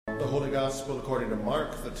Holy Gospel according to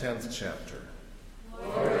Mark, the 10th chapter.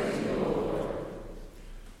 Glory to you, Lord.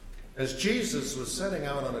 As Jesus was setting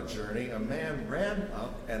out on a journey, a man ran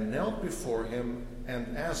up and knelt before him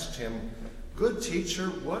and asked him, "Good teacher,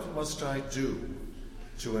 what must I do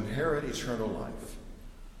to inherit eternal life?"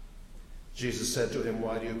 Jesus said to him,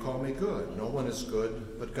 "Why do you call me good? No one is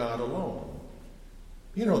good but God alone.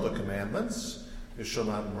 You know the commandments. You shall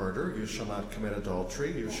not murder, you shall not commit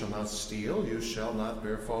adultery, you shall not steal, you shall not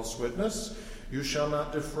bear false witness, you shall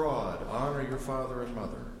not defraud, honor your father and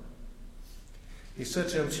mother." He said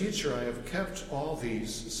to him, "Teacher, I have kept all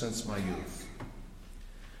these since my youth."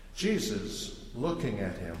 Jesus, looking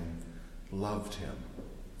at him, loved him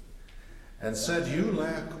and said, "You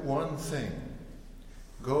lack one thing.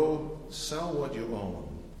 Go sell what you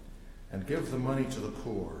own and give the money to the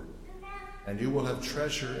poor, and you will have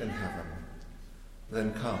treasure in heaven.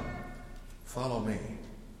 Then come, follow me."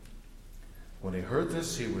 When he heard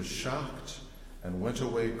this, he was shocked and went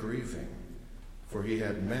away grieving, for he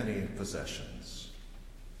had many possessions.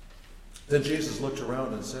 Then Jesus looked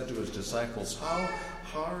around and said to his disciples, "How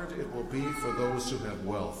hard it will be for those who have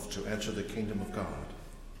wealth to enter the kingdom of God."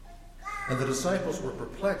 And the disciples were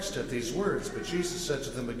perplexed at these words, but Jesus said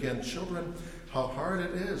to them again, "Children, how hard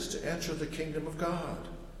it is to enter the kingdom of God.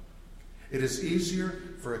 It is easier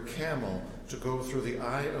for a camel to go through the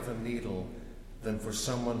eye of a needle than for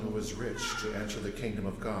someone who is rich to enter the kingdom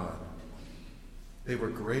of God." They were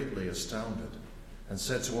greatly astounded and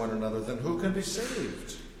said to one another, "Then who can be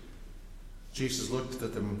saved?" Jesus looked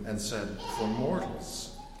at them and said, "For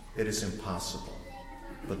mortals it is impossible,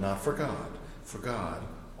 but not for God. For God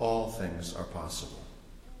all things are possible."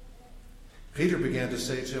 Peter began to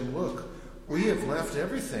say to him, "Look, we have left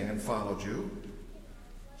everything and followed you."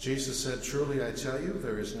 Jesus said, "Truly I tell you,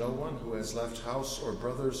 there is no one who has left house or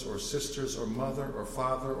brothers or sisters or mother or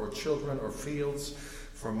father or children or fields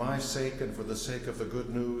for my sake and for the sake of the good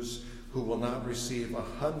news, who will not receive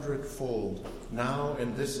 100-fold now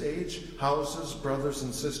in this age, houses, brothers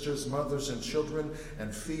and sisters, mothers and children,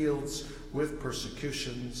 and fields with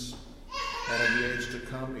persecutions, and in the age to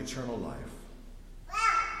come eternal life.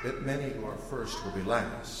 Yet many who are first will be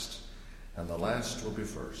last, and the last will be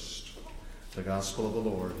first." The Gospel of the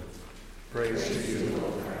Lord. Praise to you,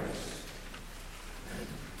 Lord Christ.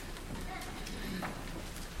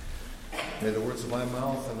 May the words of my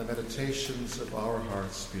mouth and the meditations of our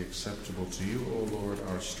hearts be acceptable to you, O Lord,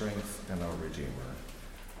 our strength and our Redeemer.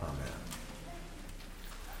 Amen.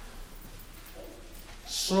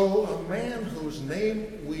 So a man whose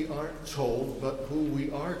name we aren't told, but who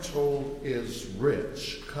we are told is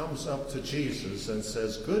rich, comes up to Jesus and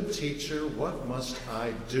says, "Good teacher, what must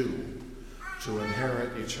I do to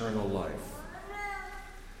inherit eternal life?"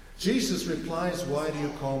 Jesus replies, "Why do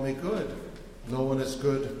you call me good? No one is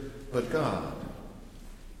good but God."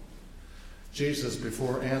 Jesus,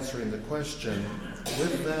 before answering the question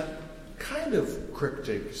with that kind of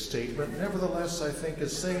cryptic statement, nevertheless, I think,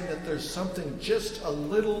 is saying that there's something just a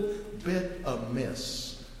little bit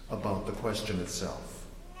amiss about the question itself.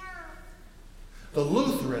 The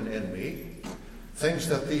Lutheran in me thinks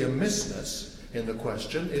that the amissness in the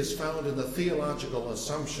question is found in the theological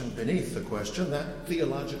assumption beneath the question, that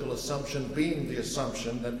theological assumption being the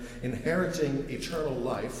assumption that inheriting eternal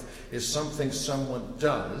life is something someone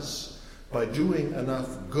does by doing enough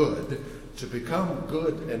good to become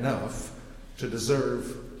good enough to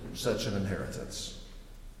deserve such an inheritance.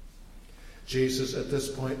 Jesus at this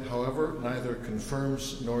point, however, neither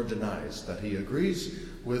confirms nor denies that he agrees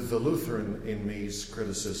with the Lutheran in me's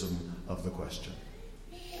criticism of the question.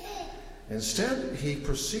 Instead, he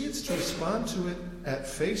proceeds to respond to it at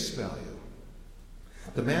face value.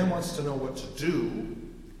 The man wants to know what to do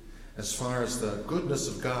as far as the goodness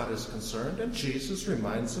of God is concerned, and Jesus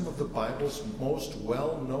reminds him of the Bible's most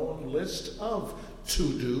well-known list of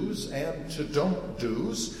to-dos and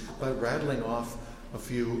to-don't-dos by rattling off a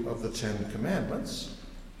few of the 10 Commandments.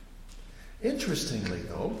 Interestingly,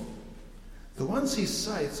 though, the ones he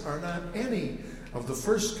cites are not any of the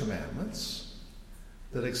first commandments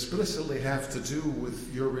that explicitly have to do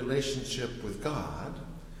with your relationship with God.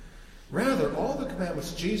 Rather, all the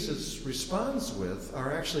commandments Jesus responds with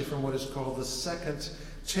are actually from what is called the second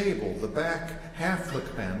table, the back half of the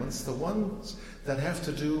commandments, the ones that have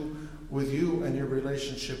to do with you and your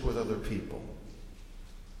relationship with other people.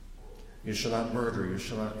 You shall not murder, you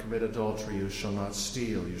shall not commit adultery, you shall not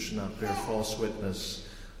steal, you shall not bear false witness,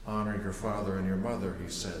 honor your father and your mother,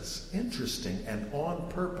 he says. Interesting and on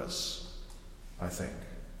purpose, I think.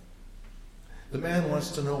 The man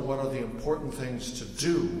wants to know what are the important things to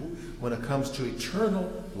do when it comes to eternal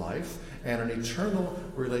life and an eternal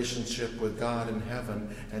relationship with God in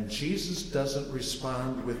heaven. And Jesus doesn't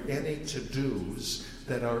respond with any to-dos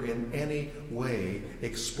that are in any way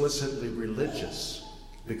explicitly religious,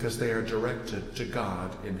 because they are directed to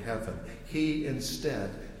God in heaven. He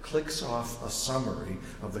instead clicks off a summary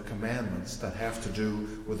of the commandments that have to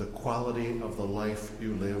do with the quality of the life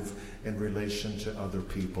you live in relation to other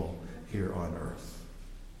people here on earth.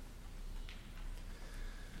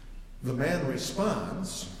 The man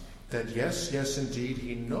responds that yes, indeed,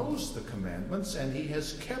 he knows the commandments and he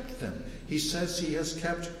has kept them. He says he has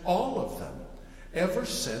kept all of them ever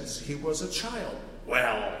since he was a child.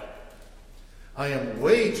 Well, I am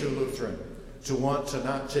way too Lutheran to want to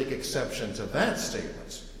not take exception to that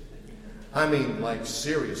statement. I mean, like,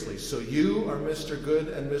 seriously. So you are Mr. Good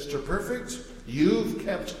and Mr. Perfect? You've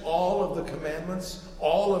kept all of the commandments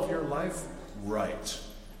all of your life? Right.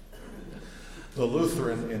 The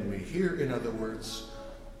Lutheran in me here, in other words,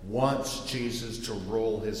 wants Jesus to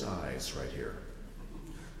roll his eyes right here.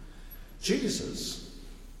 Jesus,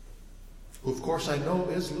 who of course I know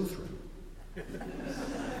is Lutheran,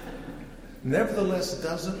 nevertheless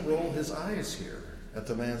doesn't roll his eyes here at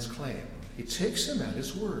the man's claim. He takes him at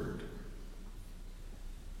his word.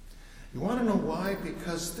 You want to know why?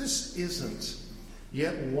 Because this isn't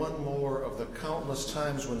yet one more of the countless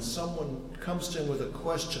times when someone comes to him with a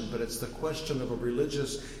question, but it's the question of a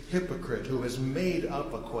religious hypocrite who has made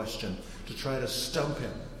up a question to try to stump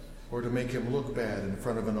him or to make him look bad in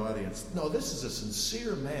front of an audience. No, this is a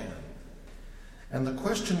sincere man. And the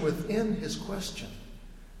question within his question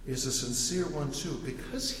is a sincere one too,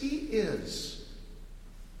 because he is,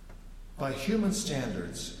 by human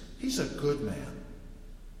standards, he's a good man.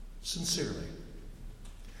 Sincerely,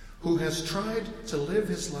 who has tried to live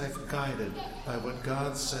his life guided by what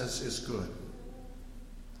God says is good.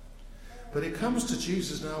 But he comes to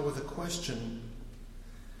Jesus now with a question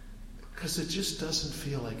because it just doesn't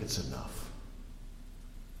feel like it's enough.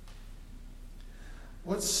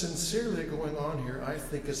 What's sincerely going on here, I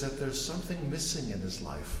think, is that there's something missing in his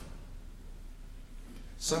life.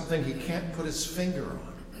 Something he can't put his finger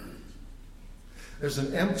on. There's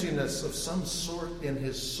an emptiness of some sort in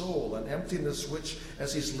his soul, an emptiness which,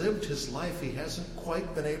 as he's lived his life, he hasn't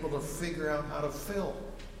quite been able to figure out how to fill.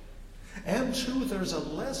 And too, there's a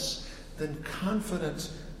less than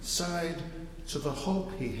confident side to the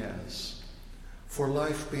hope he has for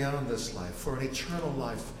life beyond this life, for an eternal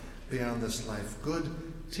life beyond this life. Good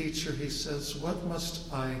teacher, he says, what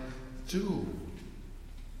must I do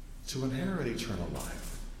to inherit eternal life?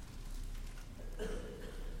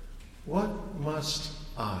 What must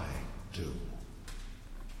I do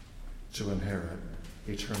to inherit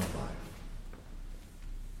eternal life?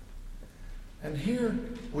 And here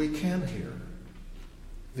we can hear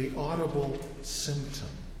the audible symptom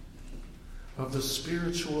of the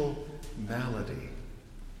spiritual malady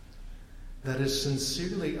that is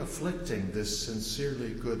sincerely afflicting this sincerely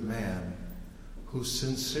good man who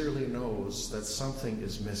sincerely knows that something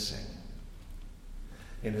is missing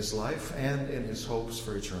in his life and in his hopes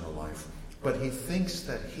for eternal life. But he thinks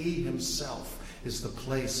that he himself is the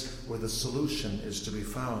place where the solution is to be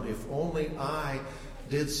found. If only I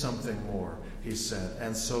did something more, he said.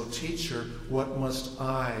 And so, teacher, what must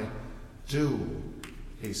I do?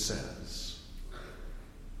 He says.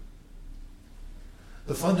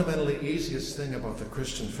 The fundamentally easiest thing about the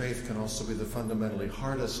Christian faith can also be the fundamentally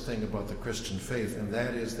hardest thing about the Christian faith, and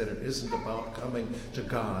that is that it isn't about coming to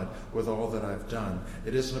God with all that I've done.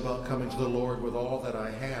 It isn't about coming to the Lord with all that I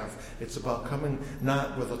have. It's about coming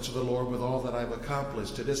not to the Lord with all that I've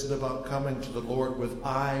accomplished. It isn't about coming to the Lord with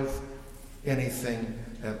I've anything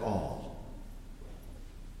at all.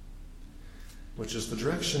 Which is the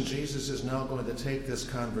direction Jesus is now going to take this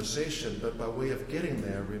conversation, but by way of getting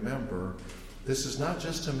there, remember, this is not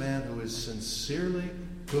just a man who is sincerely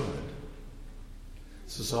good.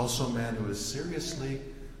 This is also a man who is seriously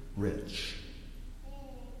rich.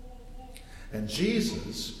 And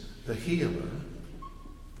Jesus, the healer,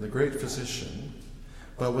 the great physician,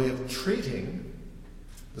 by way of treating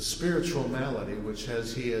the spiritual malady which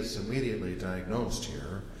he has immediately diagnosed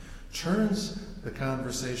here, turns the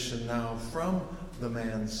conversation now from the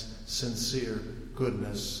man's sincere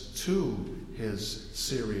goodness to his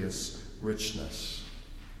serious richness.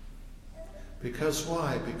 Because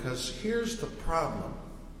why? Because here's the problem.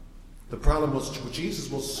 The problem which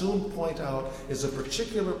Jesus will soon point out is a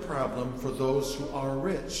particular problem for those who are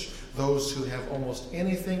rich, those who have almost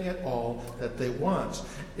anything at all that they want.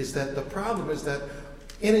 Is that the problem is that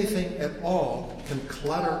anything at all can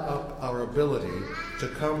clutter up our ability to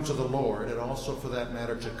come to the Lord, and also, for that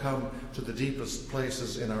matter, to come to the deepest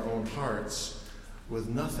places in our own hearts with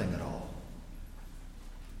nothing at all.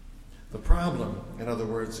 The problem, in other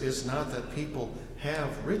words, is not that people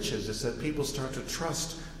have riches. It's that people start to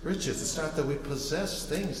trust riches. It's not that we possess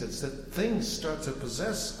things. It's that things start to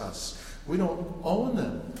possess us. We don't own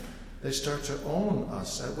them. They start to own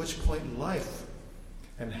us, at which point life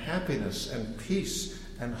and happiness and peace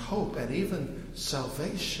and hope and even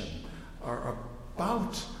salvation are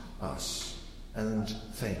about us and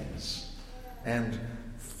things. And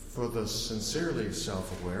for the sincerely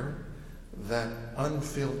self-aware, that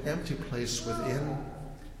unfilled empty place within,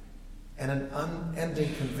 and an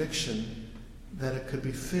unending conviction that it could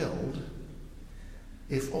be filled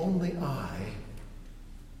if only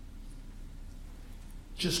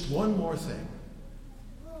just one more thing.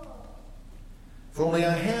 If only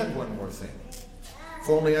I had one more thing. If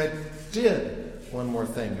only I did one more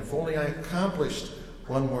thing. If only I accomplished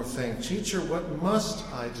one more thing. Teacher, what must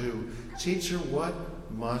I do? Teacher, what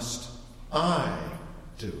must I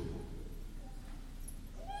do?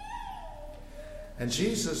 And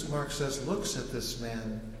Jesus, Mark says, looks at this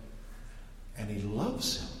man and he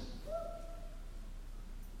loves him.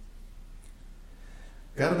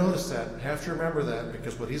 Got to notice that. Have to remember that,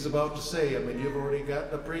 because what he's about to say, you've already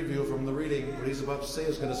gotten a preview from the reading. What he's about to say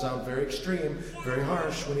is going to sound very extreme, very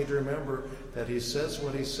harsh. We need to remember that he says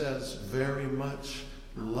what he says very much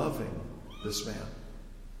loving this man.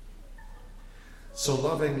 So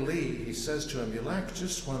lovingly, he says to him, you lack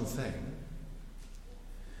just one thing.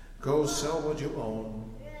 Go sell what you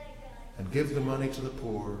own and give the money to the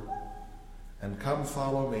poor, and come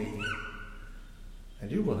follow me,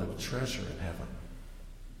 and you will have treasure in heaven.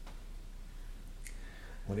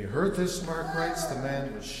 When he heard this, Mark writes, the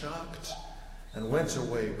man was shocked and went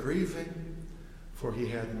away grieving, for he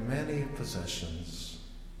had many possessions.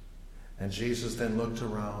 And Jesus then looked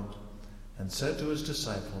around and said to his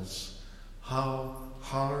disciples, how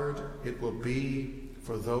hard it will be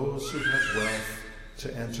for those who have wealth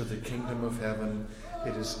to enter the kingdom of heaven.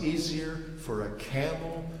 It is easier for a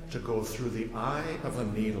camel to go through the eye of a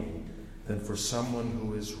needle than for someone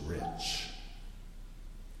who is rich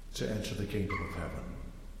to enter the kingdom of heaven.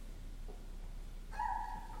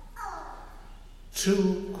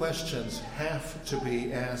 Two questions have to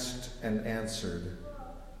be asked and answered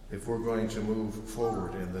if we're going to move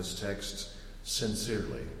forward in this text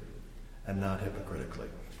sincerely and not hypocritically.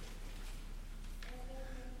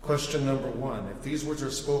 Question number one, if these words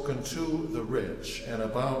are spoken to the rich and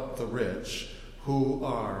about the rich, who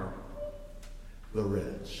are the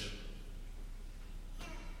rich?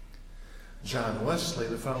 John Wesley,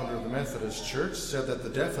 the founder of the Methodist Church, said that the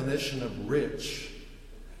definition of rich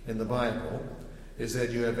in the Bible is that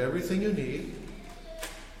you have everything you need,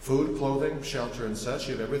 food, clothing, shelter, and such.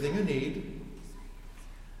 You have everything you need,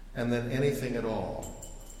 and then anything at all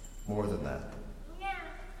more than that.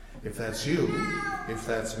 If that's you, if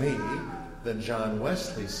that's me, then John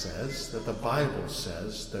Wesley says that the Bible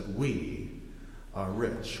says that we are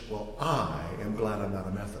rich. Well, I am glad I'm not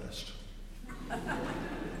a Methodist.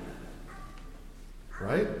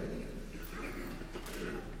 Right?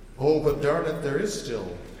 Oh, but darn it, there is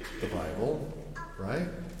still the Bible, right?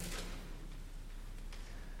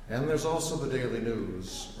 And there's also the Daily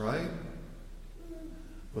News, right?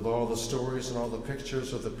 With all the stories and all the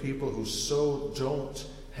pictures of the people who so don't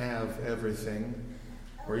have everything,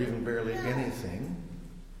 or even barely anything,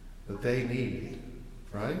 that they need,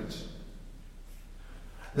 right?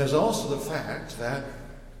 There's also the fact that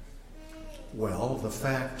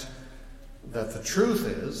the truth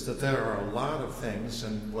is that there are a lot of things,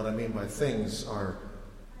 and what I mean by things are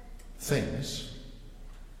things,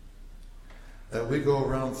 that we go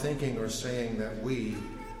around thinking or saying that we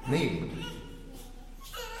need,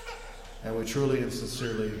 and we truly and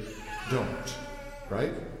sincerely don't.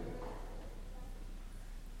 Right?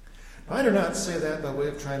 I do not say that by way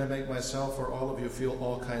of trying to make myself or all of you feel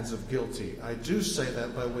all kinds of guilty. I do say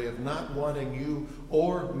that by way of not wanting you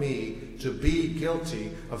or me to be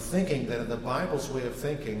guilty of thinking that in the Bible's way of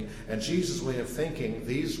thinking and Jesus' way of thinking,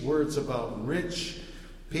 these words about rich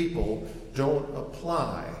people don't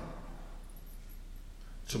apply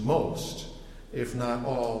to most, if not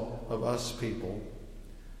all, of us people,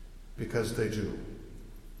 because they do.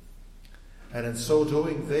 And in so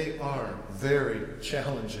doing, they are very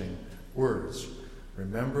challenging words.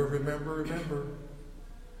 Remember, remember, remember.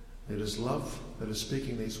 It is love that is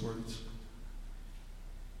speaking these words.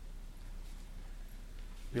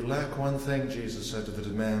 You lack one thing, Jesus said to the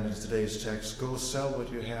demand in today's text. Go sell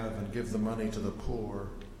what you have and give the money to the poor,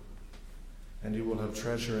 and you will have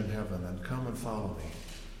treasure in heaven. And come and follow me.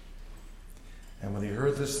 And when he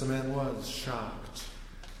heard this, the man was shocked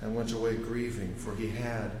and went away grieving, for he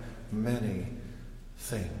had many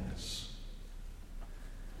things.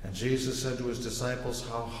 And Jesus said to his disciples,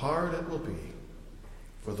 how hard it will be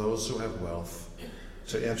for those who have wealth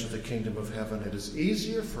to enter the kingdom of heaven. It is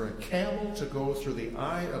easier for a camel to go through the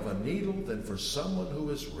eye of a needle than for someone who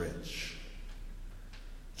is rich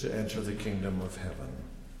to enter the kingdom of heaven.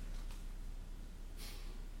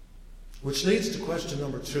 Which leads to question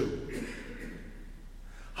number 2.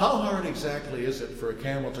 How hard exactly is it for a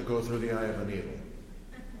camel to go through the eye of a needle?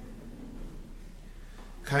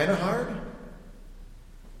 Kind of hard?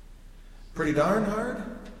 Pretty darn hard?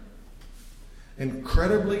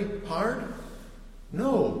 Incredibly hard?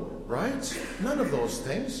 No, right? None of those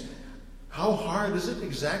things. How hard is it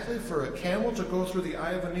exactly for a camel to go through the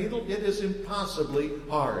eye of a needle? It is impossibly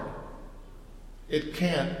hard. It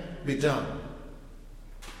can't be done.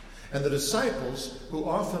 And the disciples, who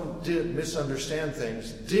often did misunderstand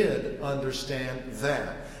things, did understand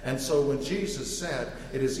that. And so when Jesus said,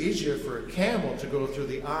 it is easier for a camel to go through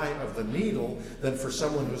the eye of the needle than for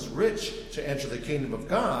someone who's rich to enter the kingdom of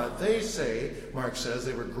God, they say, Mark says,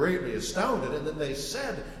 they were greatly astounded. And then they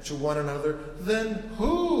said to one another, then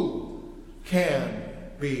who can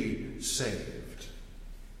be saved?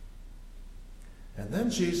 And then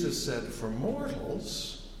Jesus said, for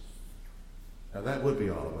mortals, now that would be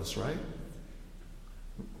all of us, right?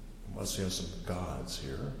 Unless you have some gods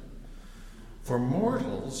here. For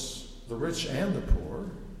mortals, the rich and the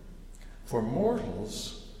poor, for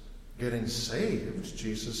mortals, getting saved,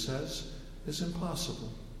 Jesus says, is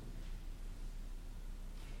impossible.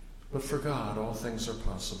 But for God, all things are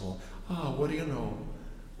possible. What do you know?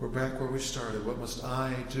 We're back where we started. What must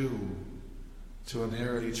I do to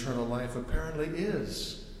inherit eternal life? Apparently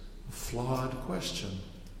is a flawed question.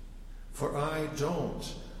 For I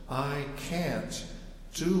can't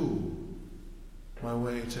do my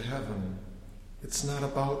way to heaven. It's not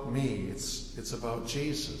about me. It's about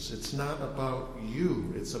Jesus. It's not about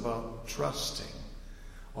you. It's about trusting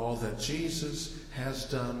all that Jesus has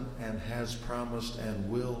done and has promised and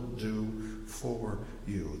will do for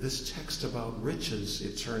you. This text about riches,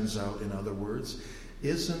 it turns out, in other words,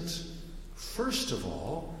 isn't, first of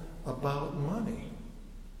all, about money.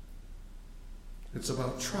 It's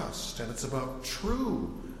about trust, and it's about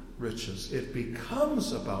true riches. It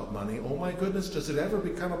becomes about money. Oh my goodness, does it ever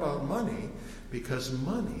become about money? Because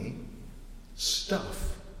money,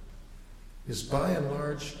 stuff, is by and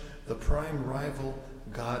large the prime rival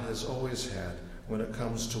God has always had when it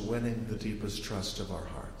comes to winning the deepest trust of our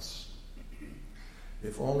hearts.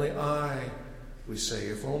 If only we say,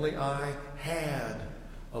 if only I had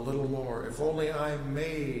a little more, if only I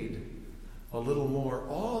made a little more,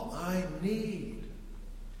 all I need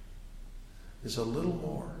is a little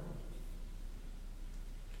more.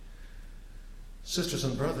 Sisters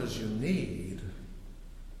and brothers, you need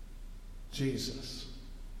Jesus.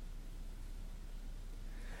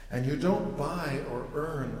 And you don't buy or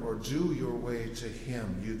earn or do your way to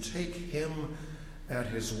him. You take him at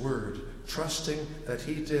his word, trusting that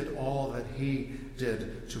he did all that he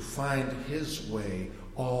did to find his way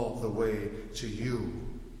all the way to you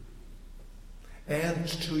and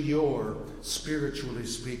to your, spiritually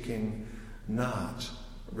speaking, not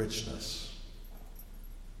richness.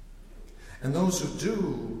 And those who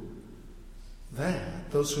do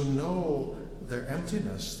that, those who know their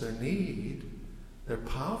emptiness, their need, their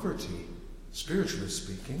poverty, spiritually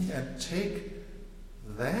speaking, and take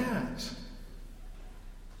that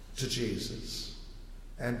to Jesus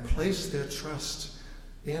and place their trust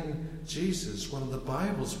in Jesus, one of the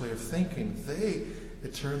Bible's way of thinking, they,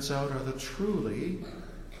 it turns out, are the truly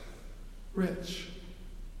rich.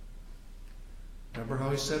 Remember how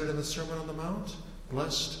he said it in the Sermon on the Mount?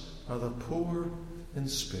 Blessed are the poor in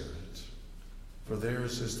spirit, for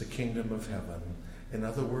theirs is the kingdom of heaven. In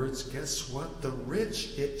other words, guess what? The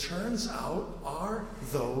rich, it turns out, are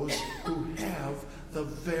those who have the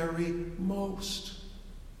very most.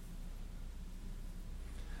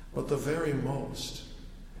 But the very most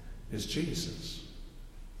is Jesus.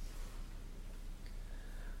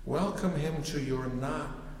 Welcome him to your not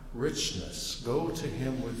richness. Go to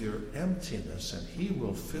him with your emptiness, and he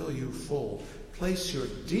will fill you full. Place your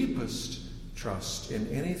deepest trust in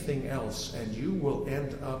anything else, and you will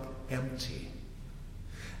end up empty.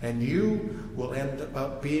 And you will end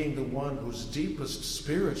up being the one whose deepest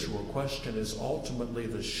spiritual question is ultimately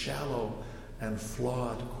the shallow and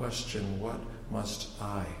flawed question, what must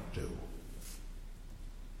I do?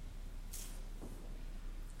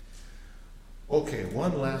 Okay,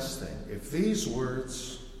 one last thing. If these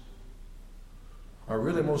words are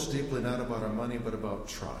really most deeply not about our money, but about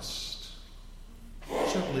trust,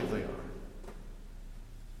 which I believe they are,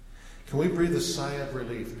 Can we breathe a sigh of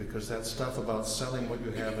relief because that stuff about selling what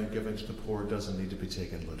you have and giving to the poor doesn't need to be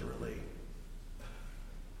taken literally?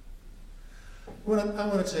 Well, I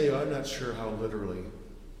want to tell you, I'm not sure how literally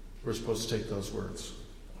we're supposed to take those words.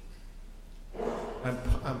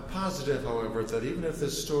 I'm positive, however, that even if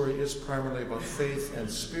this story is primarily about faith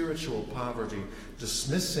and spiritual poverty,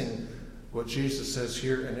 dismissing what Jesus says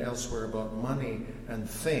here and elsewhere about money and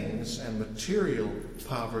things and material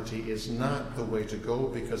poverty is not the way to go,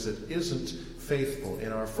 because it isn't faithful.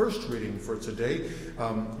 In our first reading for today,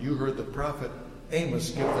 you heard the prophet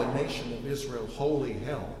Amos give the nation of Israel holy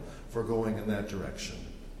hell for going in that direction.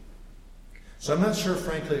 So I'm not sure,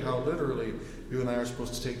 frankly, how literally you and I are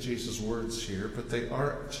supposed to take Jesus' words here, but they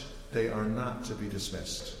aren't. They are not to be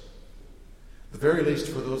dismissed. At the very least,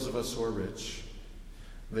 for those of us who are rich,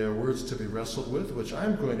 they are words to be wrestled with, which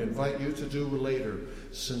I'm going to invite you to do later,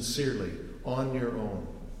 sincerely, on your own.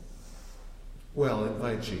 Well,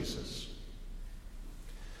 invite Jesus.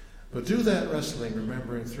 But do that wrestling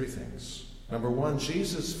remembering three things. Number one,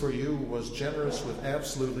 Jesus for you was generous with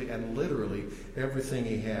absolutely and literally everything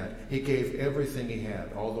he had. He gave everything he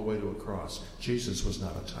had, all the way to a cross. Jesus was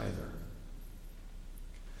not a tither.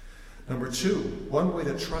 Number two, one way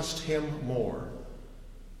to trust him more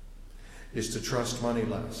is to trust money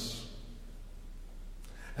less.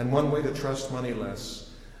 And one way to trust money less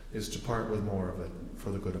is to part with more of it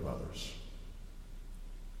for the good of others.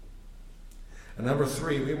 And number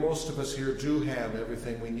three, most of us here do have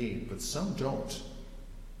everything we need, but some don't.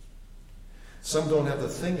 Some don't have the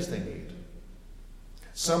things they need.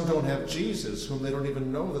 Some don't have Jesus, whom they don't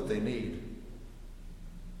even know that they need.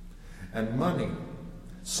 And money,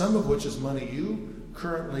 some of which is money you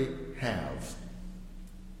currently have,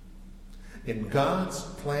 in God's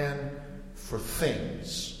plan for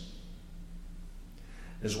things,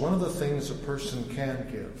 is one of the things a person can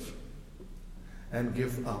give and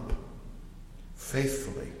give up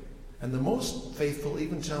faithfully. And the most faithful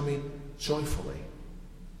even tell me joyfully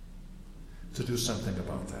to do something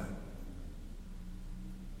about that.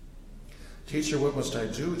 Teacher, what must I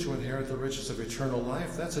do to inherit the riches of eternal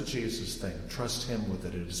life? That's a Jesus thing. Trust him with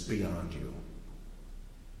it. It is beyond you.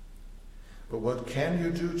 But what can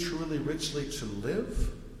you do truly richly to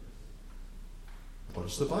live? What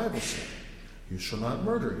does the Bible say? You shall not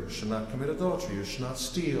murder. You shall not commit adultery. You shall not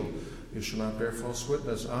steal. You shall not bear false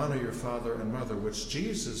witness. Honor your father and mother, which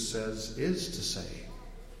Jesus says is to say,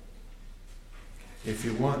 if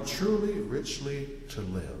you want truly richly to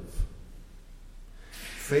live,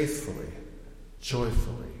 faithfully,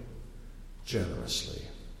 joyfully, generously,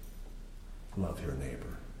 love your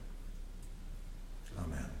neighbor.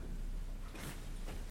 Amen.